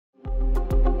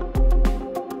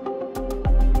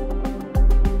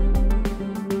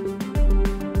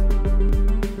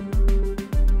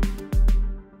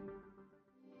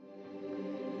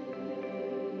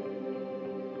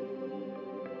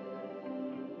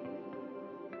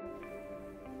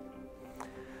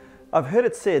I've heard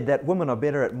it said that women are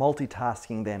better at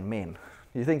multitasking than men.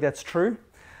 Do you think that's true?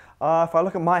 If I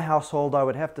look at my household, I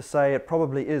would have to say it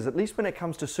probably is, at least when it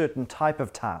comes to certain type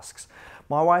of tasks.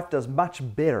 My wife does much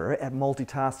better at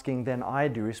multitasking than I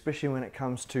do, especially when it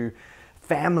comes to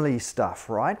family stuff,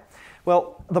 right?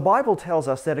 Well, the Bible tells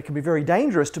us that it can be very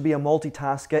dangerous to be a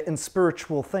multitasker in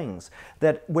spiritual things,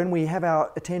 that when we have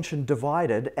our attention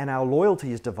divided and our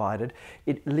loyalty is divided,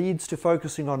 it leads to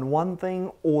focusing on one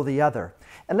thing or the other.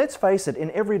 And let's face it,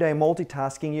 in everyday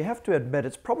multitasking, you have to admit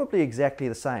it's probably exactly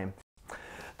the same.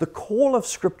 The call of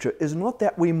Scripture is not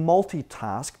that we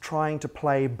multitask trying to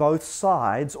play both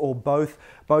sides or both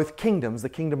kingdoms, the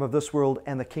kingdom of this world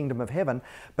and the kingdom of heaven,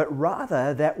 but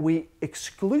rather that we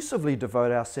exclusively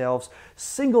devote ourselves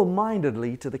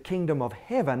single-mindedly to the kingdom of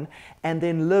heaven and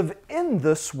then live in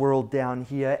this world down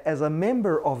here as a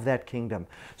member of that kingdom.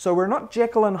 So we're not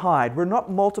Jekyll and Hyde, we're not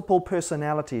multiple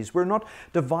personalities, we're not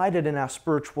divided in our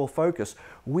spiritual focus.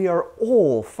 We are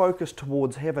all focused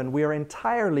towards heaven. We are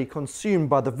entirely consumed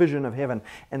by the vision of heaven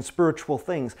and spiritual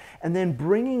things, and then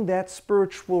bringing that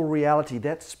spiritual reality,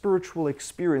 that spiritual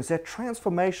experience, that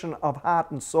transformation of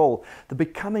heart and soul, the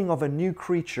becoming of a new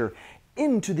creature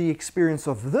into the experience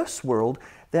of this world,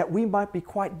 that we might be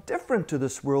quite different to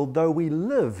this world, though we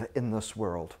live in this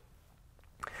world.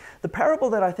 The parable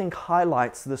that I think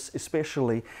highlights this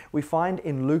especially, we find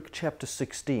in Luke chapter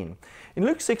 16. In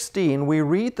Luke 16, we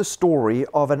read the story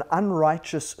of an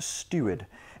unrighteous steward.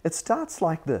 It starts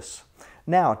like this.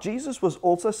 Now, Jesus was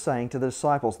also saying to the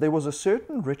disciples, there was a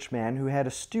certain rich man who had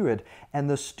a steward, and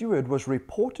the steward was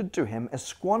reported to him as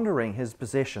squandering his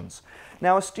possessions.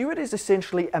 Now, a steward is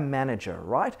essentially a manager,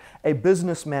 right? A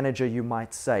business manager, you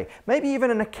might say. Maybe even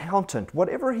an accountant.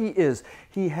 Whatever he is,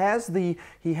 he has the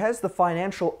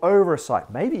financial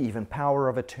oversight, maybe even power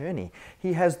of attorney.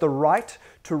 He has the right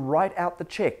to write out the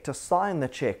check, to sign the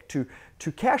check, to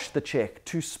cash the check,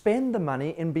 to spend the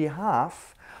money in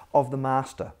behalf of the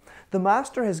master. The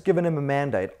master has given him a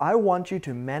mandate. I want you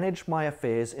to manage my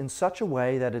affairs in such a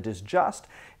way that it is just,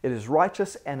 it is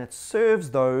righteous, and it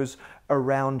serves those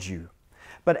around you.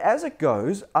 But as it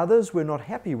goes, others were not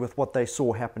happy with what they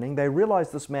saw happening. They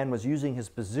realized this man was using his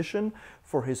position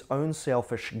for his own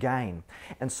selfish gain.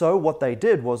 And so what they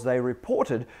did was they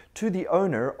reported to the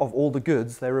owner of all the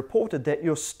goods, they reported that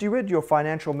your steward, your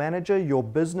financial manager, your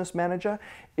business manager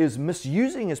is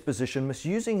misusing his position,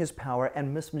 misusing his power,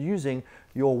 and misusing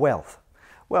your wealth.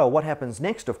 Well, what happens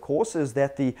next, of course, is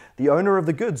that the owner of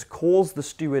the goods calls the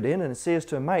steward in and says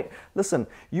to him, mate, listen,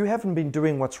 you haven't been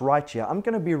doing what's right here. I'm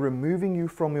going to be removing you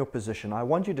from your position. I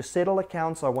want you to settle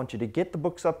accounts. I want you to get the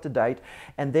books up to date,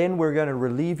 and then we're going to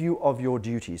relieve you of your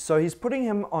duties. So he's putting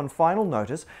him on final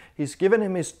notice. He's given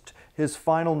him his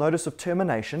final notice of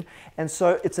termination, and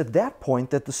so it's at that point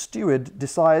that the steward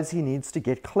decides he needs to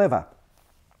get clever.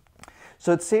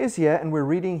 So it says here, and we're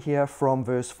reading here from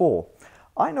verse 4,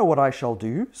 I know what I shall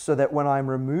do, so that when I am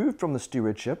removed from the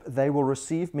stewardship, they will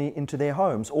receive me into their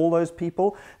homes. All those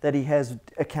people that he has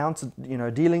accounts,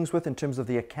 dealings with in terms of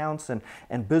the accounts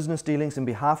and business dealings in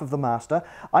behalf of the master,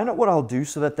 I know what I'll do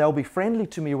so that they'll be friendly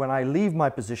to me when I leave my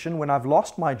position, when I've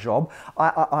lost my job.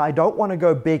 I don't want to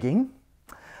go begging.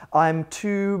 I'm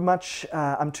too much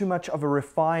of a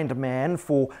refined man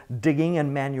for digging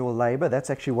and manual labor. That's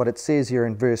actually what it says here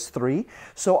in verse 3.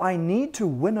 So I need to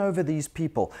win over these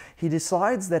people. He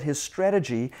decides that his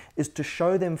strategy is to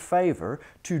show them favor,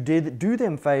 to do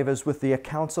them favors with the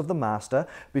accounts of the master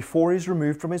before he's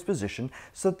removed from his position,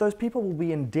 so that those people will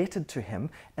be indebted to him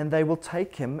and they will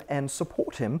take him and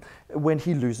support him when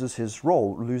he loses his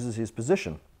role, loses his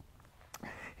position.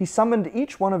 He summoned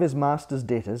each one of his master's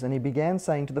debtors, and he began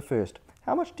saying to the first,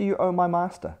 how much do you owe my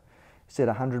master? He said,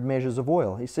 100 measures of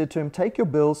oil. He said to him, take your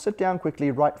bills, sit down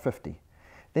quickly, write 50.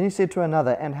 Then he said to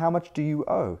another, and how much do you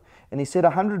owe? And he said,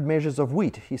 100 measures of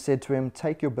wheat. He said to him,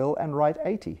 take your bill and write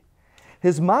 80.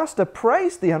 His master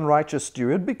praised the unrighteous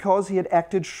steward because he had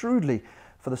acted shrewdly.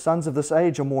 For the sons of this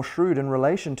age are more shrewd in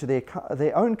relation to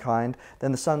their own kind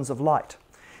than the sons of light.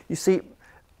 You see,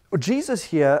 Jesus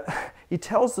here, he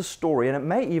tells the story, and it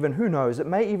may even, who knows, it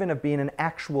may even have been an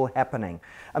actual happening.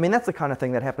 I mean, that's the kind of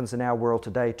thing that happens in our world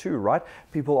today too, right?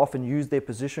 People often use their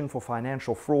position for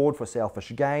financial fraud, for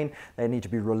selfish gain. They need to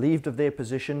be relieved of their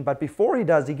position. But before he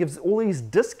does, he gives all these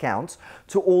discounts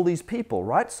to all these people,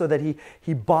 right? So that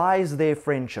he buys their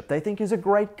friendship. They think he's a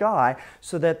great guy,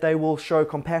 so that they will show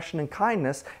compassion and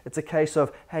kindness. It's a case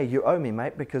of, hey, you owe me,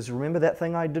 mate, because remember that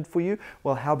thing I did for you?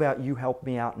 Well, how about you help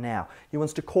me out now? He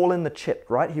wants to call in the chit,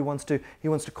 right? He wants to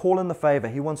to call in the favor.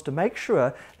 He wants to make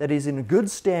sure that he's in good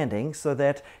standing so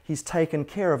that he's taken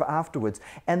care of afterwards.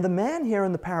 And the man here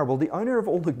in the parable, the owner of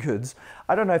all the goods,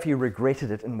 I don't know if he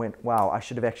regretted it and went, wow, I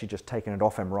should have actually just taken it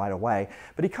off him right away.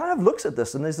 But he kind of looks at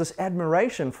this and there's this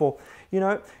admiration for,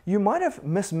 you might have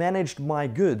mismanaged my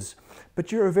goods,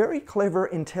 but you're a very clever,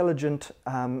 intelligent,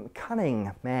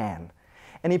 cunning man.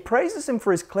 And he praises him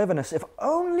for his cleverness. If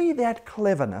only that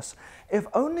cleverness, if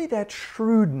only that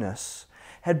shrewdness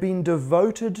had been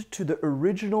devoted to the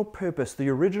original purpose, the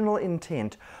original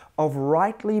intent of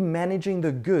rightly managing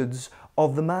the goods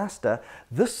of the master,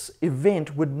 this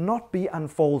event would not be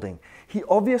unfolding. He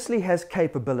obviously has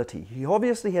capability, he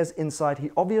obviously has insight,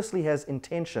 he obviously has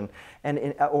intention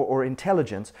or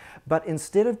intelligence, but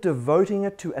instead of devoting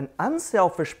it to an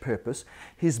unselfish purpose,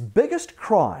 his biggest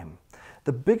crime,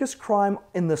 the biggest crime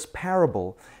in this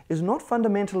parable is not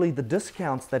fundamentally the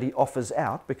discounts that he offers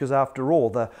out, because after all,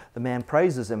 the man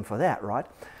praises him for that, right?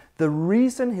 The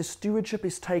reason his stewardship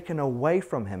is taken away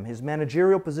from him, his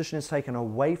managerial position is taken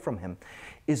away from him,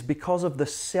 is because of the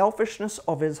selfishness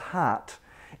of his heart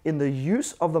in the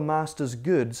use of the master's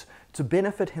goods to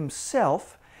benefit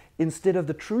himself instead of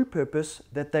the true purpose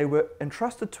that they were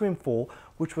entrusted to him for,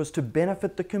 which was to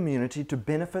benefit the community, to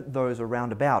benefit those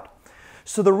around about.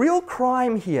 So the real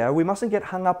crime here, we mustn't get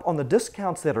hung up on the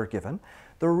discounts that are given.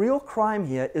 The real crime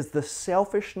here is the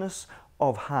selfishness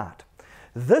of heart.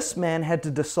 This man had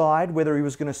to decide whether he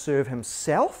was going to serve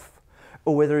himself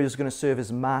or whether he was going to serve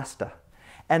his master.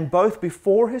 And both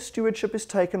before his stewardship is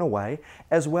taken away,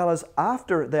 as well as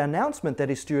after the announcement that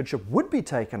his stewardship would be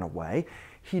taken away,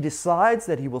 he decides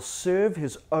that he will serve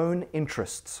his own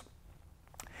interests.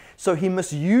 So he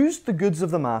misused the goods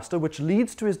of the master, which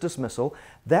leads to his dismissal.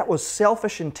 That was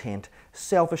selfish intent,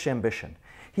 selfish ambition.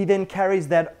 He then carries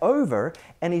that over,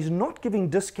 and he's not giving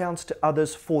discounts to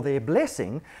others for their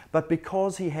blessing, but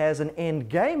because he has an end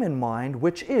game in mind,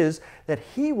 which is that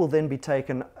he will then be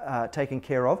taken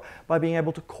care of by being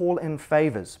able to call in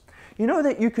favors. You know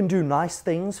that you can do nice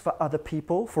things for other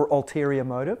people for ulterior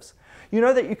motives? You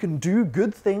know that you can do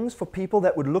good things for people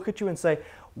that would look at you and say,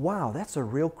 wow, that's a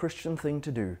real Christian thing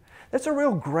to do. That's a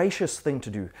real gracious thing to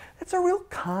do. That's a real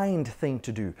kind thing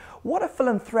to do. What a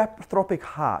philanthropic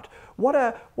heart. What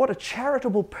a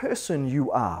charitable person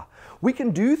you are. We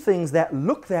can do things that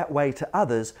look that way to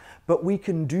others, but we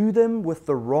can do them with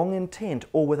the wrong intent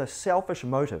or with a selfish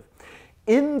motive.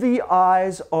 In the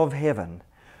eyes of heaven,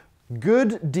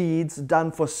 good deeds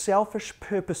done for selfish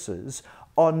purposes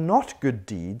are not good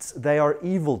deeds, they are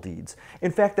evil deeds.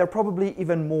 In fact, they're probably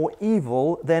even more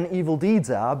evil than evil deeds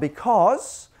are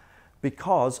because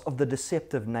of the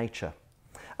deceptive nature.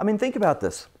 I mean, think about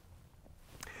this.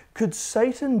 Could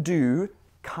Satan do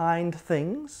kind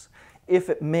things if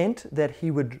it meant that he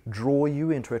would draw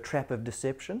you into a trap of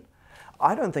deception?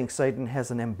 I don't think Satan has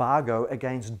an embargo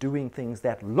against doing things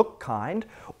that look kind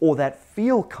or that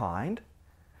feel kind.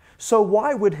 So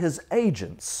why would his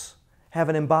agents have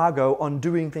an embargo on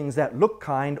doing things that look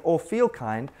kind or feel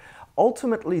kind?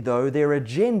 Ultimately, though, their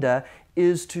agenda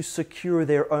is to secure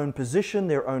their own position,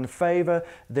 their own favor,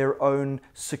 their own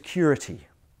security.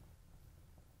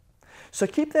 So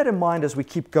keep that in mind as we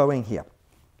keep going here.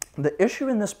 The issue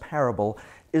in this parable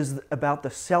is about the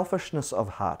selfishness of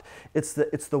heart. It's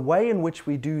the way in which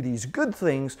we do these good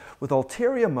things with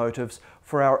ulterior motives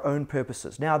for our own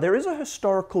purposes. Now, there is a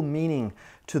historical meaning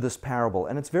to this parable,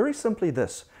 and it's very simply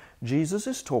this. Jesus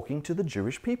is talking to the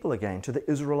Jewish people again, to the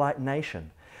Israelite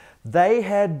nation. They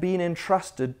had been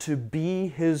entrusted to be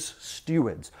his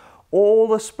stewards. All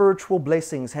the spiritual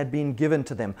blessings had been given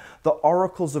to them. The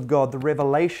oracles of God, the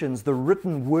revelations, the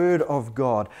written word of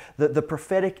God, the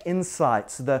prophetic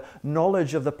insights, the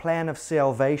knowledge of the plan of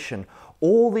salvation.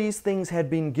 All these things had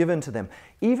been given to them,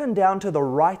 even down to the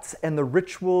rites and the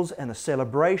rituals and the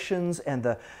celebrations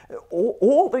and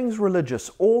all things religious,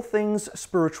 all things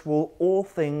spiritual, all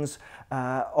things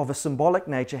of a symbolic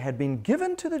nature had been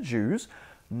given to the Jews,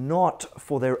 not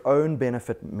for their own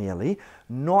benefit merely,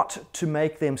 not to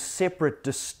make them separate,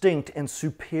 distinct, and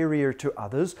superior to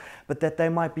others, but that they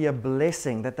might be a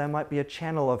blessing, that they might be a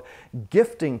channel of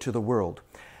gifting to the world.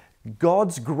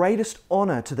 God's greatest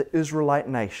honor to the Israelite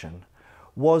nation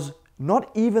was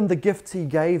not even the gifts he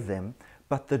gave them,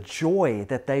 but the joy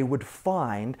that they would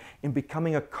find in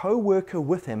becoming a co-worker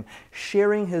with him,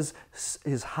 sharing his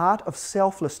heart of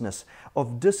selflessness,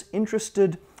 of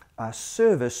disinterested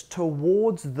service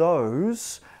towards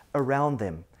those around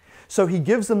them. So he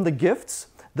gives them the gifts.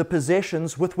 the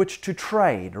possessions with which to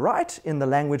trade, right? In the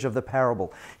language of the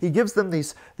parable. He gives them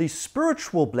these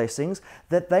spiritual blessings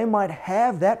that they might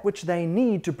have that which they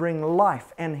need to bring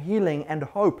life and healing and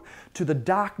hope to the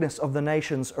darkness of the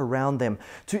nations around them,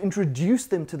 to introduce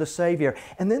them to the Savior.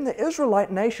 And then the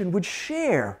Israelite nation would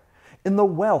share in the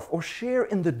wealth, or share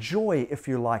in the joy, if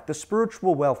you like, the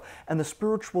spiritual wealth and the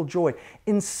spiritual joy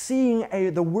in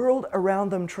seeing the world around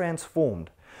them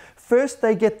transformed. First,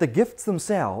 they get the gifts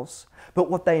themselves, but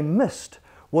what they missed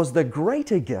was the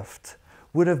greater gift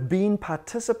would have been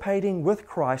participating with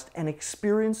Christ and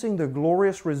experiencing the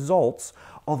glorious results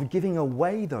of giving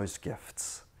away those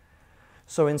gifts.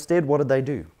 So instead, what did they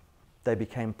do? They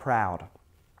became proud.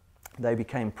 They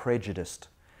became prejudiced.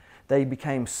 They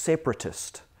became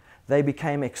separatist. They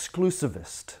became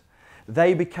exclusivist.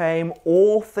 They became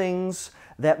all things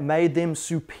that made them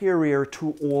superior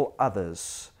to all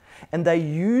others. And they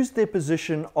used their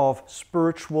position of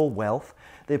spiritual wealth,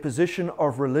 their position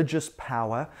of religious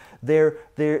power, their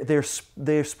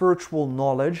spiritual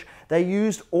knowledge. They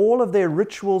used all of their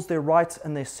rituals, their rites,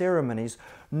 and their ceremonies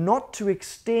not to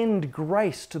extend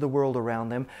grace to the world around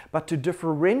them, but to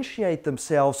differentiate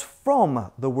themselves from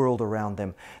the world around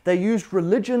them. They used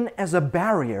religion as a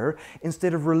barrier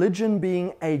instead of religion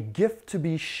being a gift to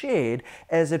be shared,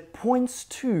 as it points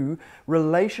to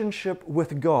relationship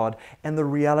with God and the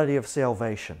reality of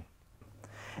salvation.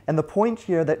 And the point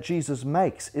here that Jesus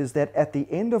makes is that at the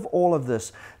end of all of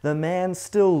this, the man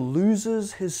still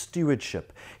loses his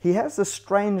stewardship. He has this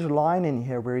strange line in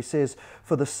here where he says,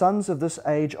 "For the sons of this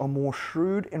age are more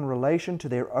shrewd in relation to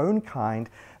their own kind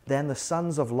than the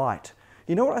sons of light."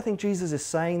 You know what I think Jesus is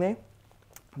saying there?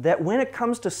 That when it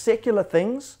comes to secular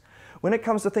things, when it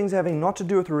comes to things having not to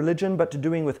do with religion, but to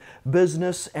doing with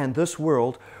business and this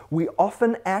world, we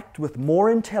often act with more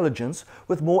intelligence,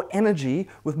 with more energy,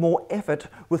 with more effort,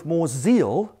 with more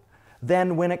zeal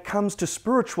than when it comes to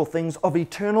spiritual things of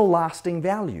eternal lasting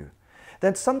value.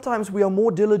 That sometimes we are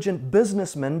more diligent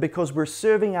businessmen because we're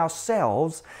serving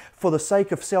ourselves for the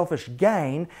sake of selfish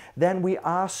gain than we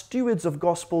are stewards of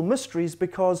gospel mysteries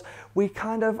because we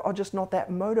kind of are just not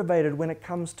that motivated when it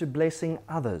comes to blessing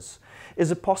others.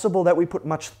 Is it possible that we put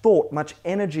much thought, much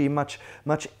energy, much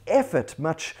effort,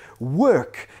 much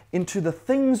work into the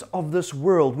things of this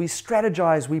world? We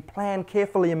strategize, we plan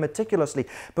carefully and meticulously,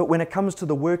 but when it comes to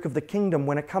the work of the kingdom,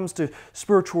 when it comes to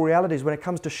spiritual realities, when it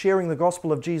comes to sharing the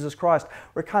gospel of Jesus Christ,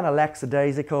 we're kind of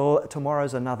lackadaisical.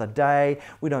 Tomorrow's another day.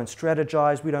 We don't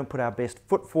strategize. We don't put our best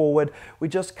foot forward. We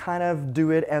just kind of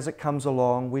do it as it comes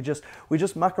along. We just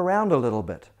muck around a little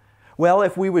bit. Well,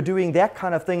 if we were doing that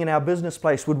kind of thing in our business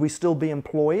place, would we still be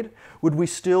employed? Would we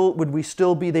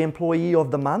still be the employee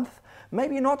of the month?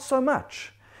 Maybe not so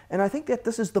much. And I think that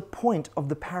this is the point of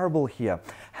the parable here.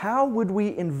 How would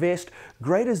we invest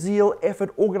greater zeal,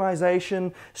 effort,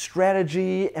 organization,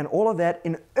 strategy, and all of that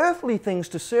in earthly things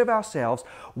to serve ourselves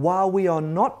while we are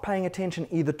not paying attention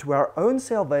either to our own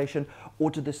salvation or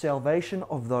to the salvation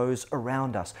of those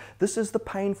around us? This is the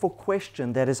painful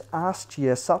question that is asked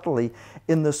here subtly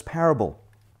in this parable.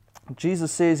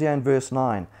 Jesus says here in verse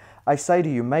 9, "I say to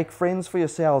you, make friends for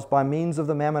yourselves by means of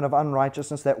the mammon of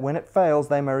unrighteousness, that when it fails,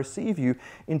 they may receive you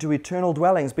into eternal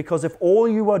dwellings." Because if all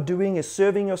you are doing is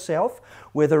serving yourself,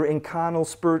 whether in carnal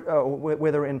spirit,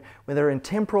 whether in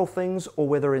temporal things or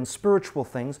whether in spiritual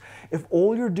things, if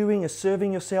all you're doing is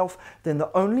serving yourself, then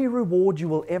the only reward you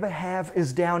will ever have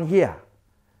is down here.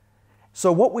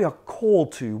 So what we are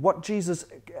called to, what Jesus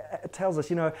tells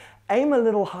us, aim a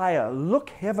little higher, look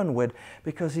heavenward,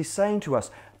 because he's saying to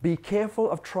us, be careful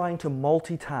of trying to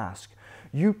multitask.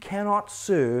 You cannot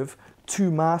serve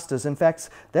two masters. In fact,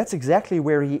 that's exactly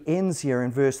where he ends here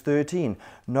in verse 13.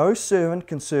 "No servant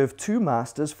can serve two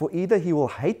masters, for either he will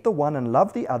hate the one and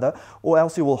love the other, or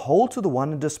else he will hold to the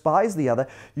one and despise the other.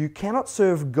 You cannot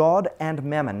serve God and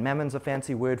mammon." Mammon's a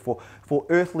fancy word for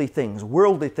earthly things,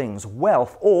 worldly things,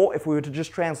 wealth, or if we were to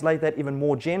just translate that even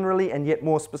more generally and yet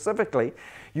more specifically,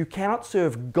 you cannot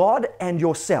serve God and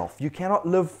yourself. You cannot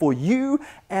live for you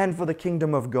and for the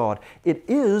kingdom of God. It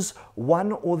is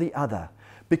one or the other.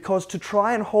 Because to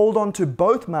try and hold on to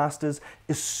both masters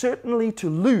is certainly to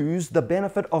lose the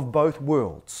benefit of both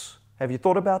worlds. Have you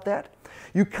thought about that?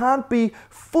 You can't be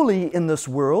fully in this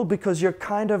world because you're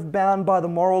kind of bound by the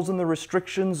morals and the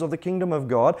restrictions of the kingdom of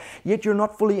God, yet you're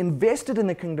not fully invested in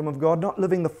the kingdom of God, not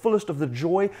living the fullest of the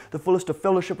joy, the fullest of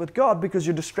fellowship with God because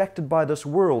you're distracted by this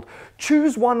world.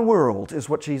 Choose one world is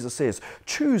what Jesus says.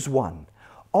 Choose one.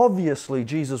 Obviously,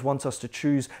 Jesus wants us to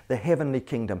choose the heavenly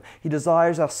kingdom. He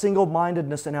desires our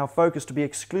single-mindedness and our focus to be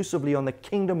exclusively on the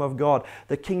kingdom of God,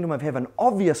 the kingdom of heaven,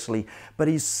 obviously, but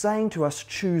he's saying to us,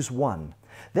 choose one.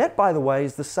 That, by the way,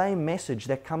 is the same message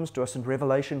that comes to us in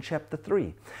Revelation chapter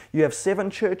 3. You have 7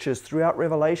 churches throughout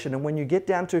Revelation, and when you get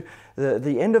down to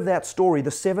the end of that story, the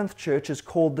 7th church is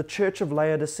called the Church of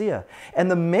Laodicea. And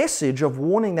the message of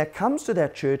warning that comes to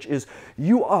that church is,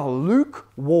 you are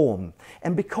lukewarm.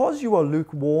 And because you are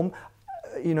lukewarm,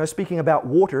 speaking about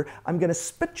water, I'm going to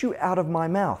spit you out of my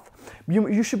mouth.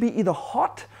 You should be either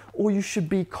hot or you should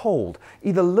be cold.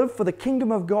 Either live for the kingdom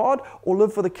of God or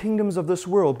live for the kingdoms of this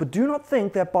world. But do not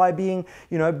think that by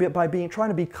trying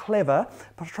to be clever,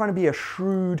 by trying to be a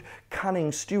shrewd,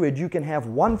 cunning steward, you can have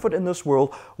one foot in this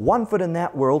world, one foot in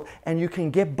that world, and you can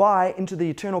get by into the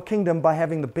eternal kingdom by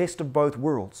having the best of both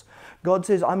worlds. God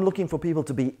says, I'm looking for people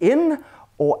to be in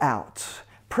or out.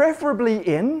 Preferably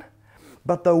in,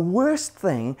 but the worst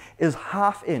thing is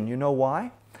half in. You know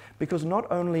why? Because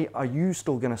not only are you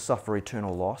still going to suffer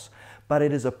eternal loss, but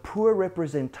it is a poor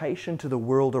representation to the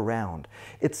world around.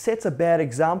 It sets a bad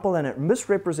example and it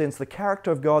misrepresents the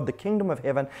character of God, the kingdom of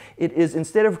heaven. It is,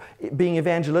 instead of being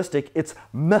evangelistic, it's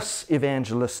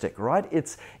mis-evangelistic, right?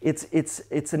 It's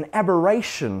an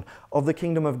aberration of the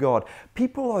kingdom of God.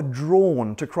 People are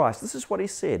drawn to Christ. This is what he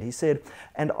said. He said,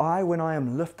 and I, when I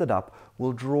am lifted up,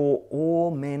 will draw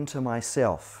all men to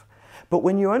myself. But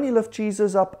when you only lift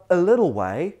Jesus up a little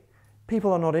way,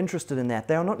 people are not interested in that.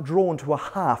 They are not drawn to a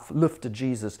half-lifted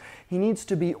Jesus. He needs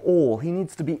to be all. He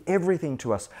needs to be everything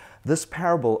to us. This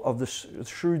parable of the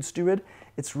shrewd steward,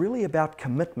 it's really about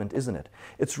commitment, isn't it?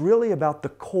 It's really about the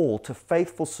call to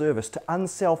faithful service, to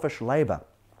unselfish labor.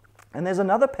 And there's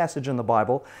another passage in the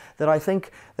Bible that I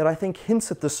think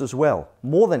hints at this as well,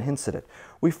 more than hints at it.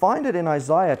 We find it in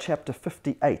Isaiah chapter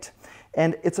 58.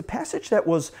 And it's a passage that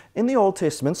was in the Old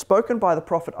Testament, spoken by the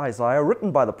prophet Isaiah,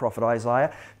 written by the prophet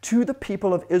Isaiah to the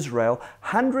people of Israel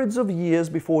hundreds of years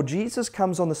before Jesus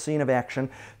comes on the scene of action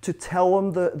to tell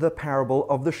them the parable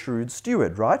of the shrewd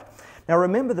steward, right? Now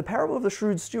remember, the parable of the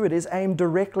shrewd steward is aimed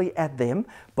directly at them,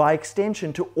 by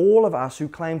extension to all of us who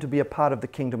claim to be a part of the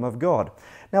kingdom of God.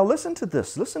 Now listen to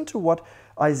this. Listen to what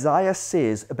Isaiah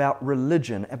says about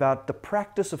religion, about the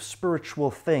practice of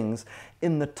spiritual things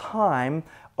in the time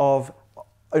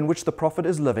in which the prophet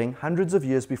is living, hundreds of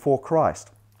years before Christ.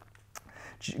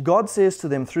 God says to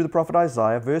them through the prophet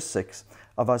Isaiah, verse 6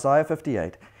 of Isaiah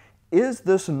 58, "Is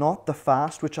this not the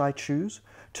fast which I choose?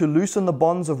 To loosen the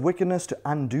bonds of wickedness, to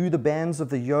undo the bands of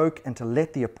the yoke, and to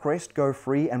let the oppressed go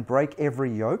free and break every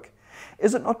yoke?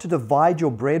 Is it not to divide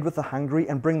your bread with the hungry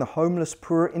and bring the homeless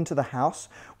poor into the house,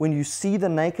 when you see the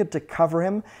naked to cover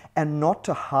him, and not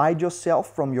to hide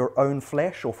yourself from your own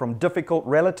flesh or from difficult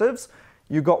relatives?"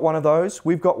 You got one of those.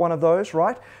 We've got one of those,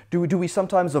 right? Do we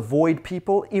sometimes avoid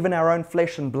people, even our own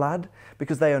flesh and blood,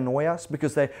 because they annoy us,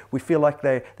 because we feel like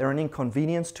they're an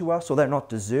inconvenience to us, or they're not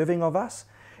deserving of us?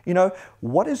 You know,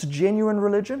 what is genuine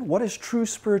religion? What is true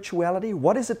spirituality?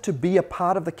 What is it to be a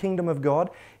part of the kingdom of God?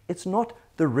 It's not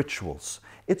the rituals.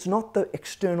 It's not the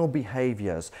external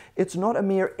behaviors. It's not a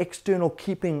mere external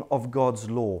keeping of God's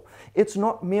law. It's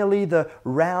not merely the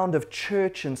round of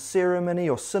church and ceremony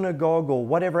or synagogue or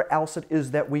whatever else it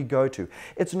is that we go to.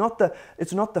 It's not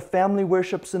the family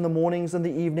worships in the mornings and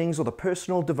the evenings or the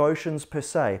personal devotions per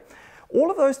se. All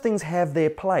of those things have their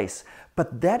place,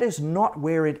 but that is not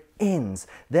where it ends.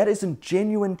 That isn't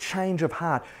genuine change of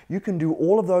heart. You can do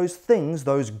all of those things,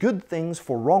 those good things,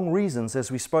 for wrong reasons, as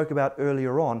we spoke about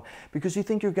earlier on, because you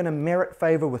think you're going to merit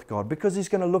favor with God, because He's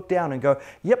going to look down and go,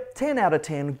 yep, 10 out of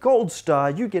 10, gold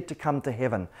star, you get to come to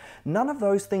heaven. None of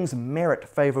those things merit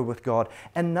favor with God,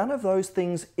 and none of those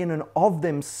things in and of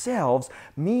themselves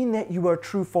mean that you are a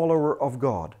true follower of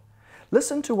God.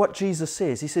 Listen to what Jesus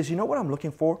says. He says, you know what I'm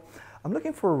looking for? I'm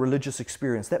looking for a religious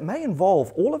experience that may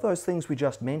involve all of those things we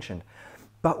just mentioned,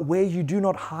 but where you do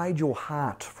not hide your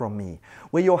heart from me,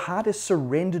 where your heart is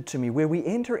surrendered to me, where we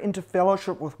enter into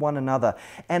fellowship with one another,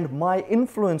 and my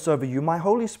influence over you, my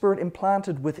Holy Spirit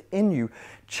implanted within you,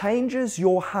 changes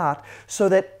your heart so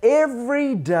that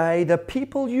every day the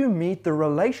people you meet, the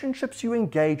relationships you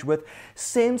engage with,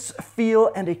 sense,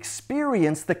 feel, and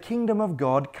experience the kingdom of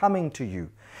God coming to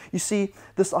you. You see,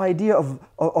 this idea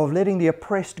of letting the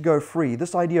oppressed go free,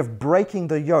 this idea of breaking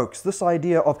the yokes, this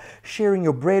idea of sharing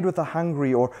your bread with the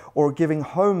hungry, or giving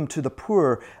home to the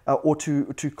poor, or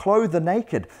to clothe the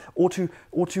naked, or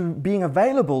to being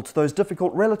available to those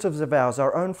difficult relatives of ours,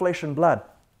 our own flesh and blood.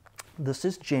 This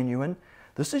is genuine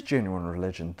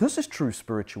religion. This is true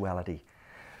spirituality.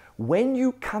 When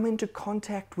you come into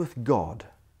contact with God,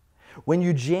 when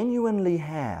you genuinely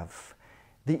have,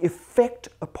 the effect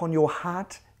upon your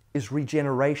heart is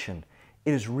regeneration.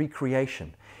 It is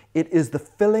recreation. It is the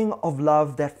filling of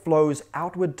love that flows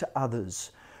outward to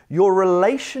others. Your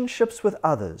relationships with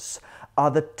others are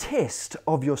the test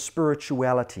of your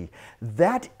spirituality.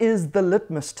 That is the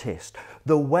litmus test.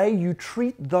 The way you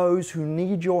treat those who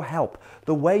need your help,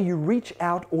 the way you reach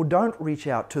out or don't reach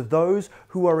out to those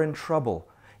who are in trouble,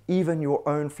 even your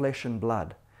own flesh and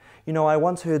blood. You know, I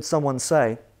once heard someone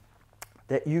say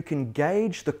that you can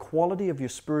gauge the quality of your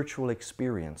spiritual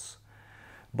experience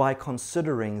by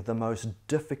considering the most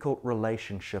difficult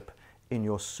relationship in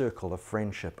your circle of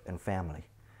friendship and family.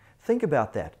 Think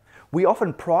about that. We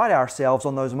often pride ourselves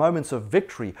on those moments of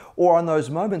victory or on those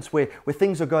moments where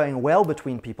things are going well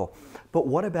between people. But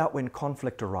what about when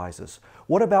conflict arises?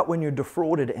 What about when you're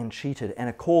defrauded and cheated and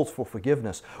it calls for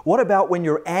forgiveness? What about when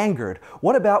you're angered?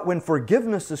 What about when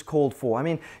forgiveness is called for? I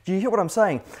mean, do you hear what I'm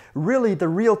saying? Really, the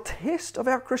real test of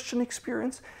our Christian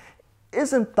experience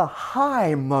isn't the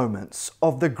high moments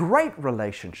of the great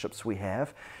relationships we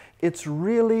have. It's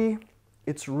really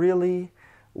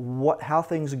how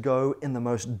things go in the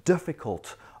most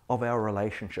difficult of our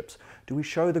relationships. Do we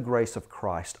show the grace of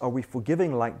Christ? Are we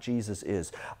forgiving like Jesus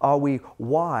is? Are we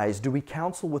wise? Do we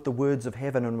counsel with the words of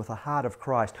heaven and with the heart of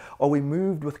Christ? Are we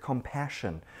moved with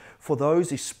compassion for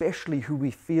those especially who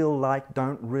we feel like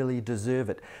don't really deserve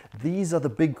it? These are the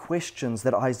big questions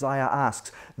that Isaiah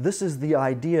asks. This is the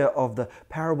idea of the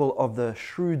parable of the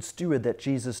shrewd steward that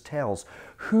Jesus tells.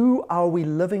 Who are we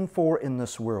living for in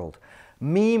this world?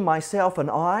 Me, myself,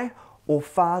 and I, or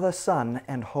Father, Son,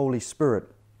 and Holy Spirit?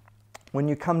 When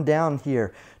you come down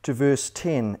here to verse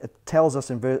 10, it tells us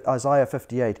in Isaiah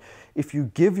 58, if you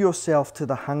give yourself to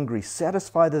the hungry,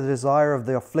 satisfy the desire of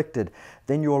the afflicted,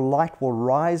 then your light will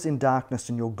rise in darkness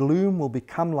and your gloom will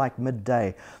become like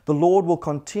midday. The Lord will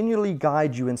continually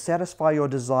guide you and satisfy your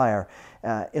desire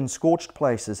in scorched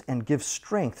places and give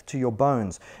strength to your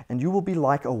bones, and you will be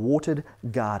like a watered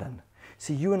garden.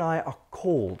 See, you and I are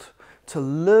called to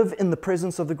live in the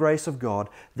presence of the grace of God,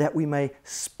 that we may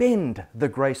spend the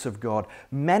grace of God,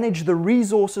 manage the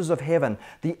resources of heaven,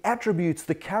 the attributes,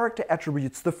 the character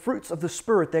attributes, the fruits of the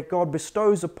Spirit that God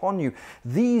bestows upon you.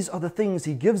 These are the things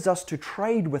He gives us to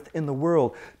trade with in the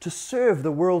world, to serve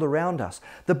the world around us.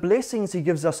 The blessings He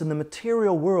gives us in the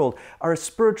material world are a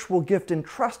spiritual gift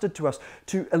entrusted to us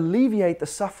to alleviate the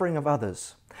suffering of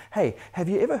others. Hey, have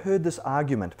you ever heard this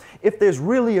argument? If there's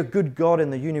really a good God in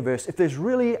the universe, if there's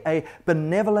really a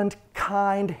benevolent,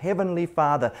 kind, heavenly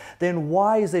Father, then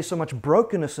why is there so much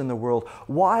brokenness in the world?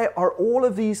 Why are all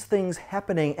of these things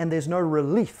happening and there's no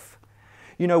relief?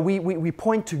 You know, we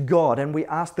point to God and we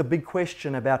ask the big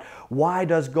question about why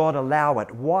does God allow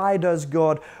it? Why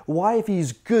if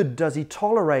He's good, does He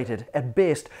tolerate it at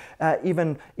best,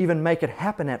 even make it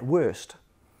happen at worst?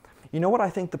 You know what I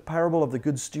think the parable of the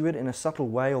good steward, in a subtle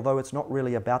way, although it's not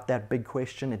really about that big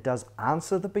question, it does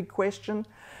answer the big question,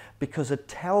 because it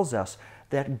tells us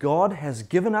that God has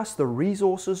given us the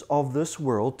resources of this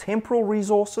world, temporal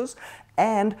resources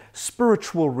and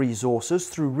spiritual resources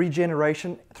through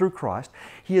regeneration through Christ.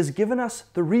 He has given us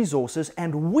the resources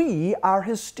and we are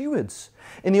His stewards.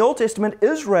 In the Old Testament,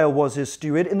 Israel was His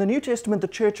steward. In the New Testament, the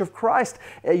Church of Christ,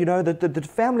 the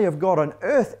family of God on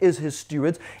earth is His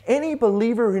stewards. Any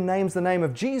believer who names the name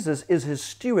of Jesus is His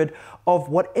steward of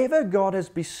whatever God has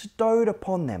bestowed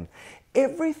upon them.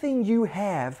 Everything you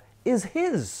have is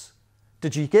His.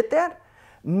 Did you get that?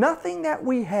 Nothing that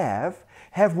we have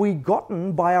we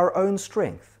gotten by our own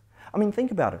strength. I mean,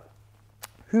 think about it.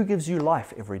 Who gives you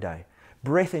life every day?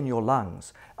 Breath in your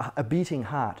lungs, a beating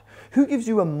heart. Who gives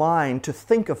you a mind to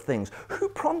think of things? Who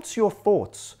prompts your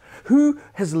thoughts? Who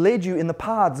has led you in the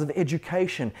paths of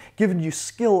education, given you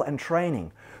skill and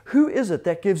training? Who is it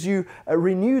that gives you a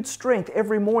renewed strength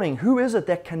every morning? Who is it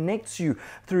that connects you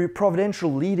through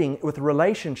providential leading with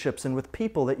relationships and with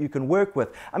people that you can work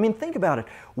with? I mean, think about it.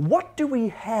 What do we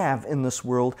have in this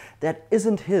world that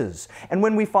isn't His? And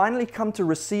when we finally come to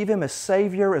receive Him as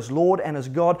Savior, as Lord, and as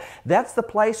God, that's the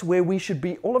place where we should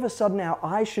be, all of a sudden our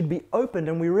eyes should be opened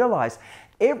and we realize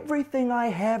everything I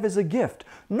have is a gift.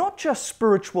 Not just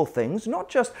spiritual things, not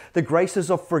just the graces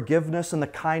of forgiveness and the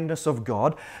kindness of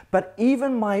God, but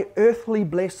even my earthly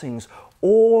blessings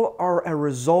all are a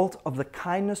result of the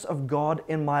kindness of God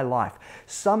in my life.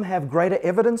 Some have greater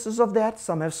evidences of that,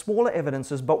 some have smaller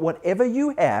evidences, but whatever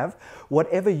you have,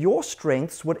 whatever your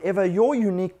strengths, whatever your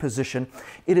unique position,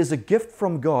 it is a gift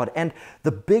from God. And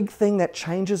the big thing that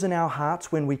changes in our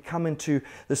hearts when we come into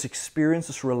this experience,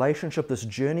 this relationship, this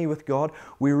journey with God,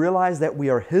 we realize that we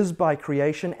are His by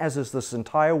creation, as is this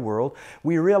entire world.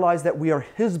 We realize that we are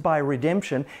His by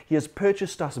redemption. He has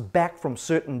purchased us back from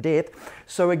certain death.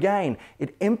 So again,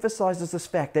 it emphasizes this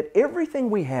fact that everything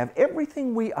we have,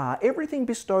 everything we are, everything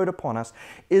bestowed upon us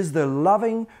is the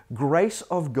loving grace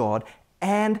of God.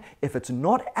 And if it's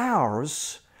not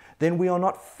ours, then we are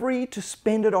not free to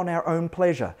spend it on our own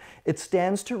pleasure. It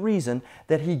stands to reason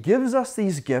that He gives us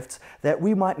these gifts that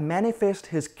we might manifest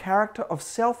His character of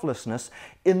selflessness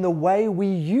in the way we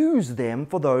use them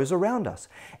for those around us.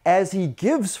 As He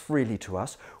gives freely to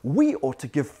us, we ought to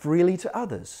give freely to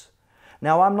others.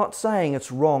 Now, I'm not saying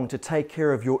it's wrong to take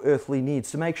care of your earthly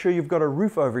needs, to make sure you've got a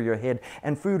roof over your head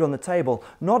and food on the table.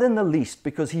 Not in the least,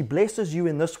 because He blesses you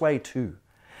in this way too.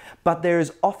 But there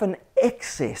is often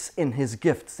excess in His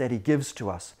gifts that He gives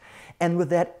to us. And with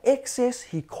that excess,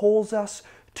 He calls us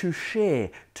to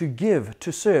share, to give,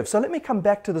 to serve. So let me come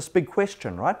back to this big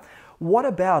question, right? What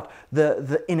about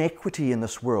the inequity in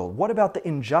this world? What about the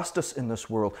injustice in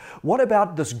this world? What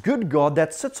about this good God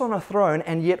that sits on a throne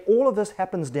and yet all of this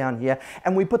happens down here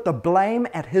and we put the blame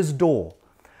at His door?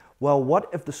 Well,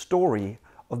 what if the story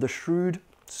of the shrewd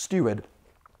steward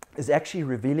is actually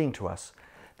revealing to us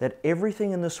that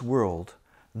everything in this world,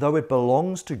 though it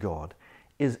belongs to God,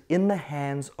 is in the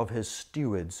hands of His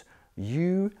stewards,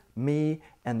 you, me,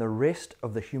 and the rest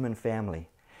of the human family.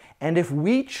 And if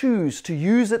we choose to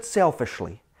use it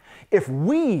selfishly, if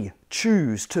we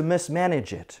choose to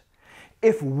mismanage it,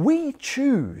 if we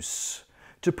choose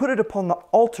to put it upon the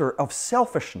altar of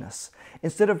selfishness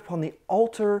instead of upon the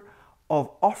altar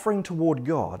of offering toward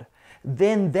God,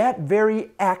 then that very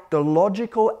act, the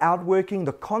logical outworking,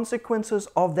 the consequences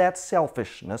of that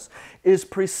selfishness is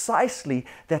precisely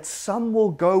that some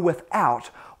will go without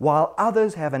while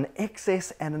others have an excess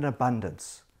and an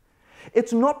abundance.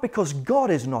 It's not because God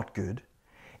is not good.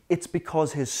 It's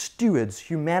because His stewards,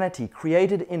 humanity,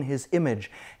 created in His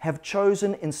image, have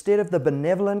chosen, instead of the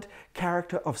benevolent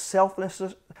character of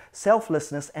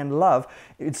selflessness and love,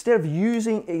 instead of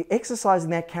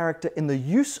exercising that character in the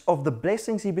use of the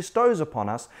blessings He bestows upon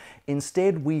us,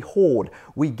 instead we hoard,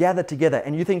 we gather together.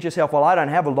 And you think to yourself, well, I don't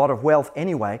have a lot of wealth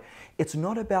anyway. It's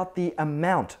not about the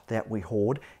amount that we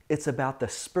hoard. It's about the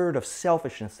spirit of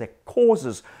selfishness that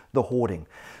causes the hoarding.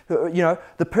 You know,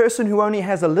 the person who only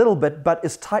has a little bit but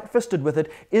is tight-fisted with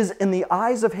it is in the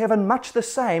eyes of heaven much the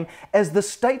same as the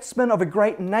statesman of a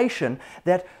great nation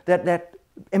that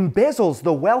embezzles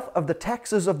the wealth of the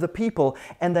taxes of the people,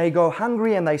 and they go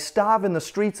hungry and they starve in the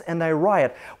streets and they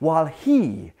riot, while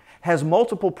he has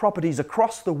multiple properties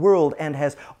across the world and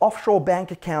has offshore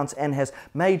bank accounts and has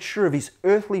made sure of his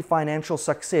earthly financial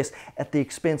success at the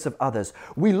expense of others.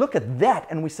 We look at that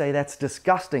and we say that's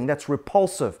disgusting, that's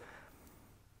repulsive.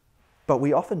 But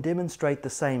we often demonstrate the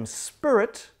same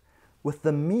spirit with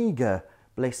the meager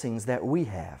blessings that we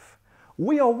have.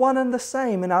 We are one and the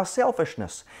same in our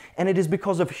selfishness. And it is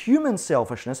because of human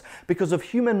selfishness, because of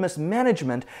human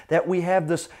mismanagement, that we have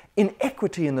this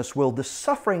inequity in this world, this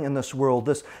suffering in this world,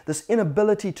 this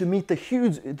inability to meet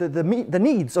the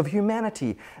needs of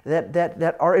humanity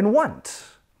that are in want.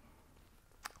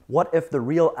 What if the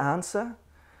real answer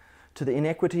to the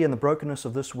inequity and the brokenness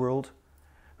of this world,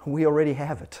 we already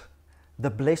have it? The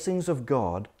blessings of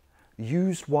God,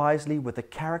 used wisely with the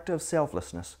character of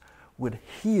selflessness, would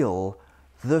heal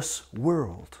this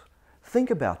world.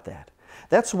 Think about that.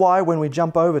 That's why when we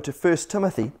jump over to 1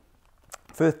 Timothy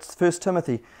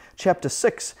chapter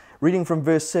 6, reading from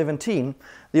verse 17,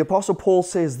 the Apostle Paul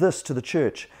says this to the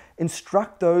church: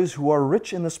 "Instruct those who are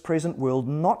rich in this present world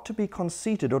not to be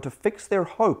conceited or to fix their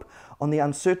hope on the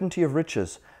uncertainty of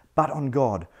riches, but on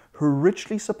God, who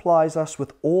richly supplies us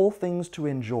with all things to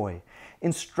enjoy.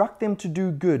 Instruct them to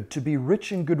do good, to be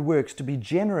rich in good works, to be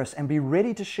generous and be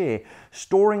ready to share,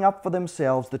 storing up for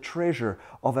themselves the treasure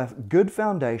of a good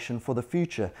foundation for the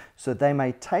future, so that they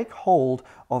may take hold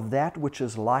of that which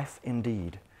is life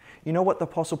indeed." You know what the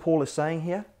Apostle Paul is saying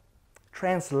here?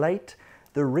 Translate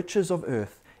the riches of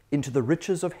earth into the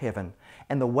riches of heaven.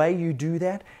 And the way you do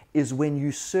that is when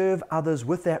you serve others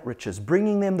with that riches,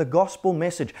 bringing them the gospel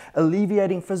message,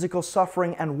 alleviating physical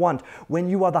suffering and want. When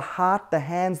you are the heart, the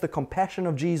hands, the compassion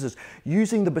of Jesus,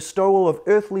 using the bestowal of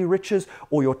earthly riches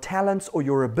or your talents or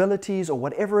your abilities or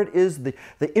whatever it is, the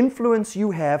influence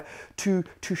you have to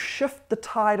shift the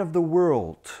tide of the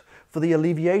world for the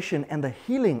alleviation and the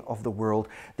healing of the world,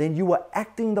 then you are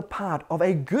acting the part of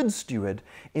a good steward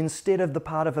instead of the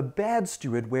part of a bad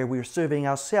steward where we're serving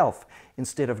ourselves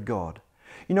instead of God.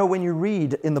 You know, when you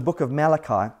read in the book of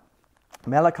Malachi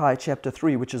chapter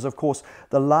 3, which is of course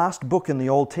the last book in the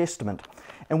Old Testament,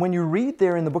 and when you read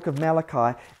there in the book of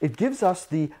Malachi, it gives us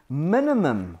the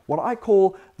minimum, what I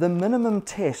call the minimum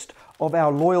test of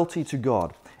our loyalty to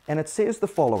God. And it says the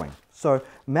following. So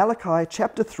Malachi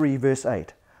chapter 3 verse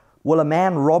 8. "Will a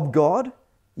man rob God?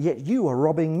 Yet you are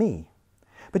robbing me.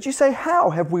 But you say, how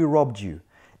have we robbed you?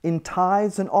 In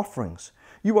tithes and offerings.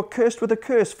 You are cursed with a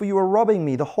curse, for you are robbing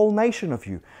me, the whole nation of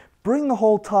you. Bring the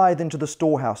whole tithe into the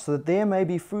storehouse, so that there may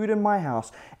be food in my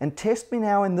house, and test me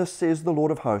now in this, says the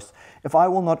Lord of hosts, if I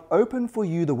will not open for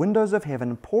you the windows of heaven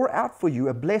and pour out for you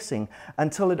a blessing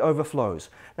until it overflows.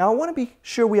 Now I want to be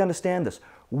sure we understand this.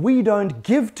 We don't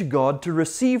give to God to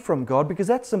receive from God, because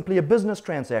that's simply a business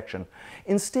transaction.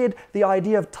 Instead, the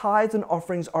idea of tithes and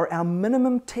offerings are our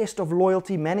minimum test of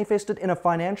loyalty manifested in a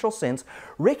financial sense,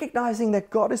 recognizing that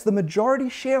God is the majority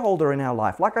shareholder in our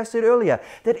life. Like I said earlier,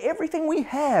 that everything we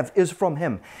have is from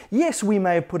Him. Yes, we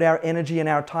may have put our energy and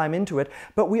our time into it,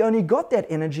 but we only got that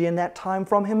energy and that time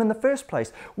from Him in the first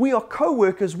place. We are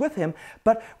co-workers with Him,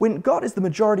 but when God is the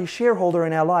majority shareholder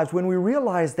in our lives, when we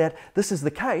realize that this is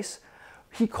the case,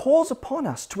 He calls upon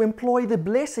us to employ the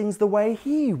blessings the way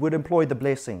He would employ the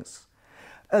blessings.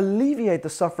 Alleviate the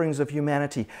sufferings of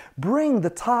humanity. Bring the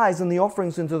tithes and the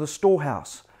offerings into the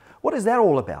storehouse. What is that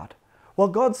all about? Well,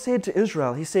 God said to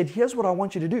Israel, He said, here's what I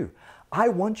want you to do. I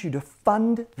want you to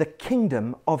fund the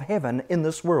kingdom of heaven in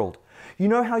this world. You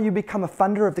know how you become a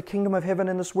funder of the kingdom of heaven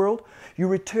in this world? You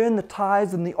return the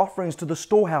tithes and the offerings to the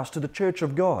storehouse, to the church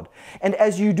of God. And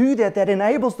as you do that, that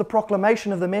enables the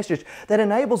proclamation of the message. That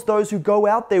enables those who go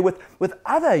out there with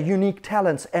other unique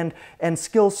talents and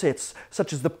skill sets,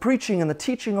 such as the preaching and the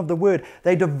teaching of the word.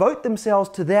 They devote themselves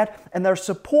to that, and they're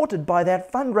supported by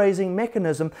that fundraising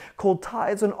mechanism called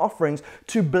tithes and offerings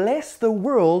to bless the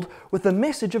world with the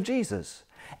message of Jesus.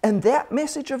 And that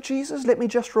message of Jesus, let me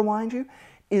just remind you,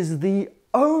 is the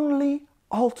only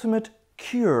ultimate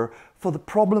cure for the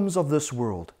problems of this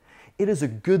world. It is a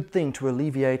good thing to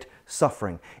alleviate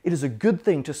suffering. It is a good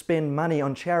thing to spend money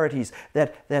on charities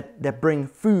that bring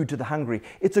food to the hungry.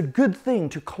 It's a good thing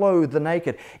to clothe the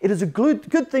naked. It is a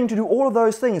good thing to do all of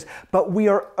those things, but we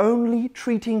are only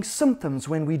treating symptoms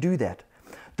when we do that.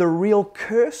 The real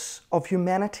curse of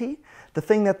humanity, the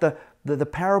thing that the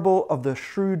parable of the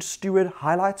shrewd steward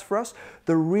highlights for us,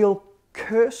 the real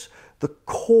curse, the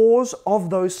cause of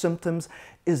those symptoms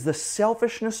is the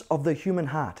selfishness of the human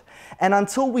heart. And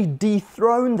until we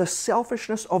dethrone the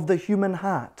selfishness of the human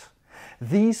heart,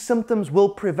 these symptoms will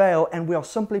prevail, and we are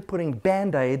simply putting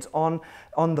band-aids on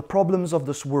the problems of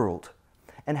this world.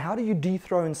 And how do you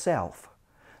dethrone self?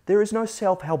 There is no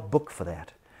self-help book for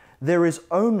that. There is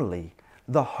only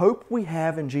the hope we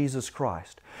have in Jesus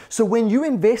Christ. So when you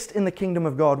invest in the kingdom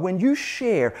of God, when you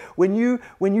share, when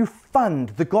you fund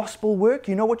the gospel work,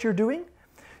 you know what you're doing?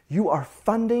 You are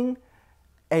funding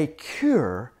a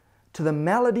cure to the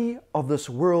malady of this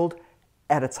world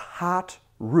at its heart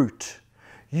root.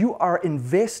 You are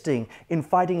investing in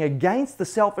fighting against the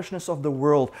selfishness of the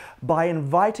world by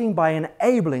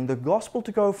enabling the gospel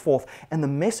to go forth and the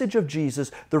message of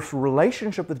Jesus, the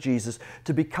relationship with Jesus,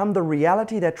 to become the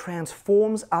reality that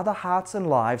transforms other hearts and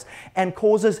lives and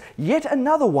causes yet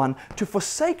another one to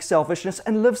forsake selfishness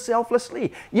and live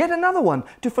selflessly. Yet another one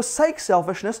to forsake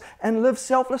selfishness and live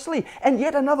selflessly. And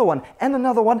yet another one, and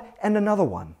another one, and another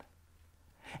one.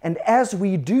 And as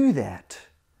we do that,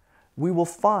 we will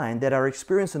find that our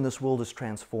experience in this world is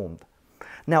transformed.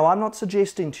 Now, I'm not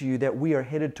suggesting to you that we are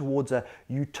headed towards a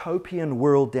utopian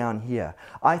world down here.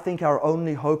 I think our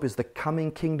only hope is the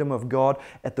coming kingdom of God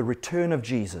at the return of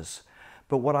Jesus.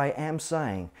 But what I am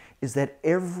saying is that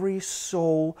every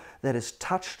soul that is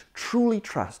touched, truly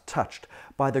touched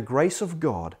by the grace of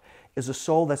God, is a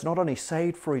soul that's not only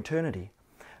saved for eternity,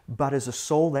 but is a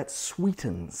soul that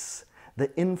sweetens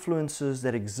the influences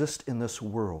that exist in this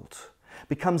world.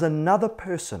 Becomes another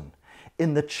person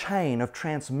in the chain of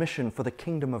transmission for the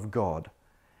kingdom of God.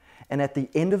 And at the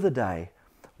end of the day,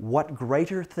 what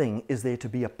greater thing is there to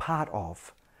be a part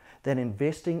of than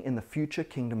investing in the future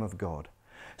kingdom of God?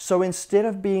 So instead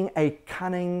of being a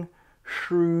cunning,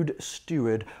 shrewd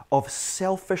steward of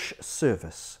selfish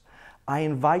service, I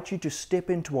invite you to step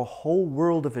into a whole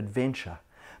world of adventure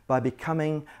by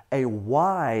becoming a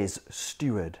wise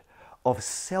steward of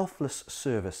selfless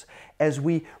service, as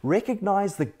we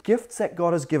recognize the gifts that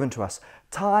God has given to us,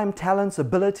 time, talents,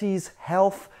 abilities,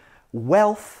 health,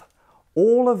 wealth.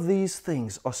 All of these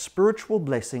things are spiritual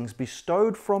blessings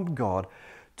bestowed from God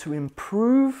to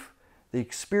improve the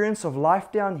experience of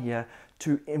life down here,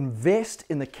 to invest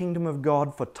in the kingdom of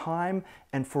God for time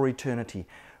and for eternity.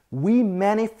 We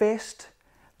manifest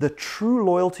the true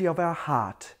loyalty of our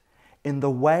heart in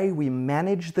the way we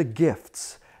manage the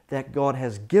gifts that God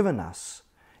has given us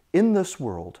in this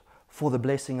world for the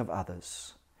blessing of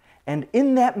others. And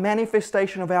in that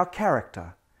manifestation of our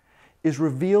character is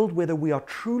revealed whether we are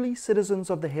truly citizens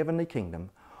of the heavenly kingdom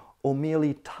or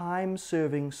merely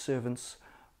time-serving servants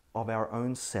of our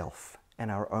own self and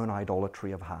our own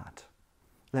idolatry of heart.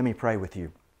 Let me pray with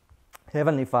you.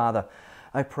 Heavenly Father,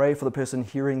 I pray for the person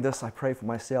hearing this. I pray for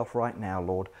myself right now,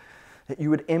 Lord. that you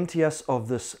would empty us of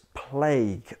this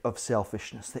plague of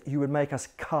selfishness, that you would make us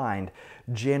kind,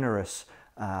 generous,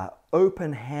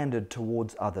 open-handed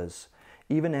towards others,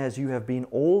 even as you have been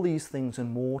all these things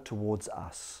and more towards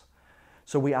us.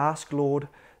 So we ask, Lord,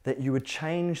 that you would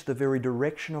change the very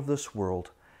direction of this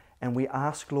world, and we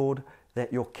ask, Lord,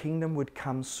 that your kingdom would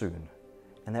come soon,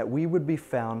 and that we would be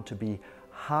found to be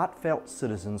heartfelt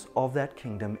citizens of that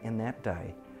kingdom in that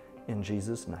day. In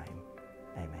Jesus' name,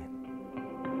 amen.